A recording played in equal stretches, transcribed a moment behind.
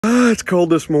It's cold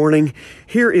this morning.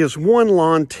 Here is one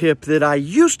lawn tip that I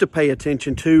used to pay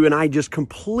attention to and I just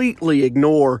completely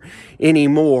ignore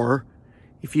anymore.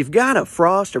 If you've got a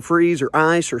frost or freeze or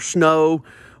ice or snow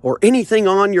or anything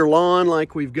on your lawn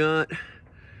like we've got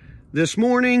this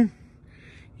morning,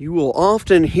 you will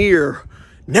often hear,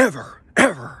 never,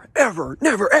 ever, ever,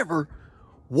 never, ever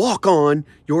walk on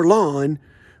your lawn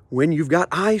when you've got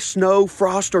ice, snow,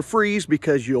 frost, or freeze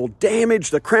because you'll damage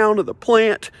the crown of the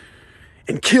plant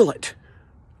and kill it.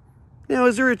 Now,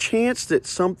 is there a chance that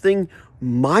something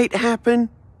might happen?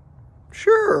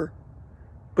 Sure.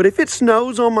 But if it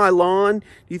snows on my lawn, do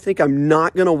you think I'm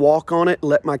not going to walk on it and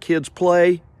let my kids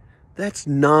play? That's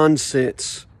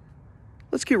nonsense.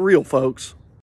 Let's get real, folks.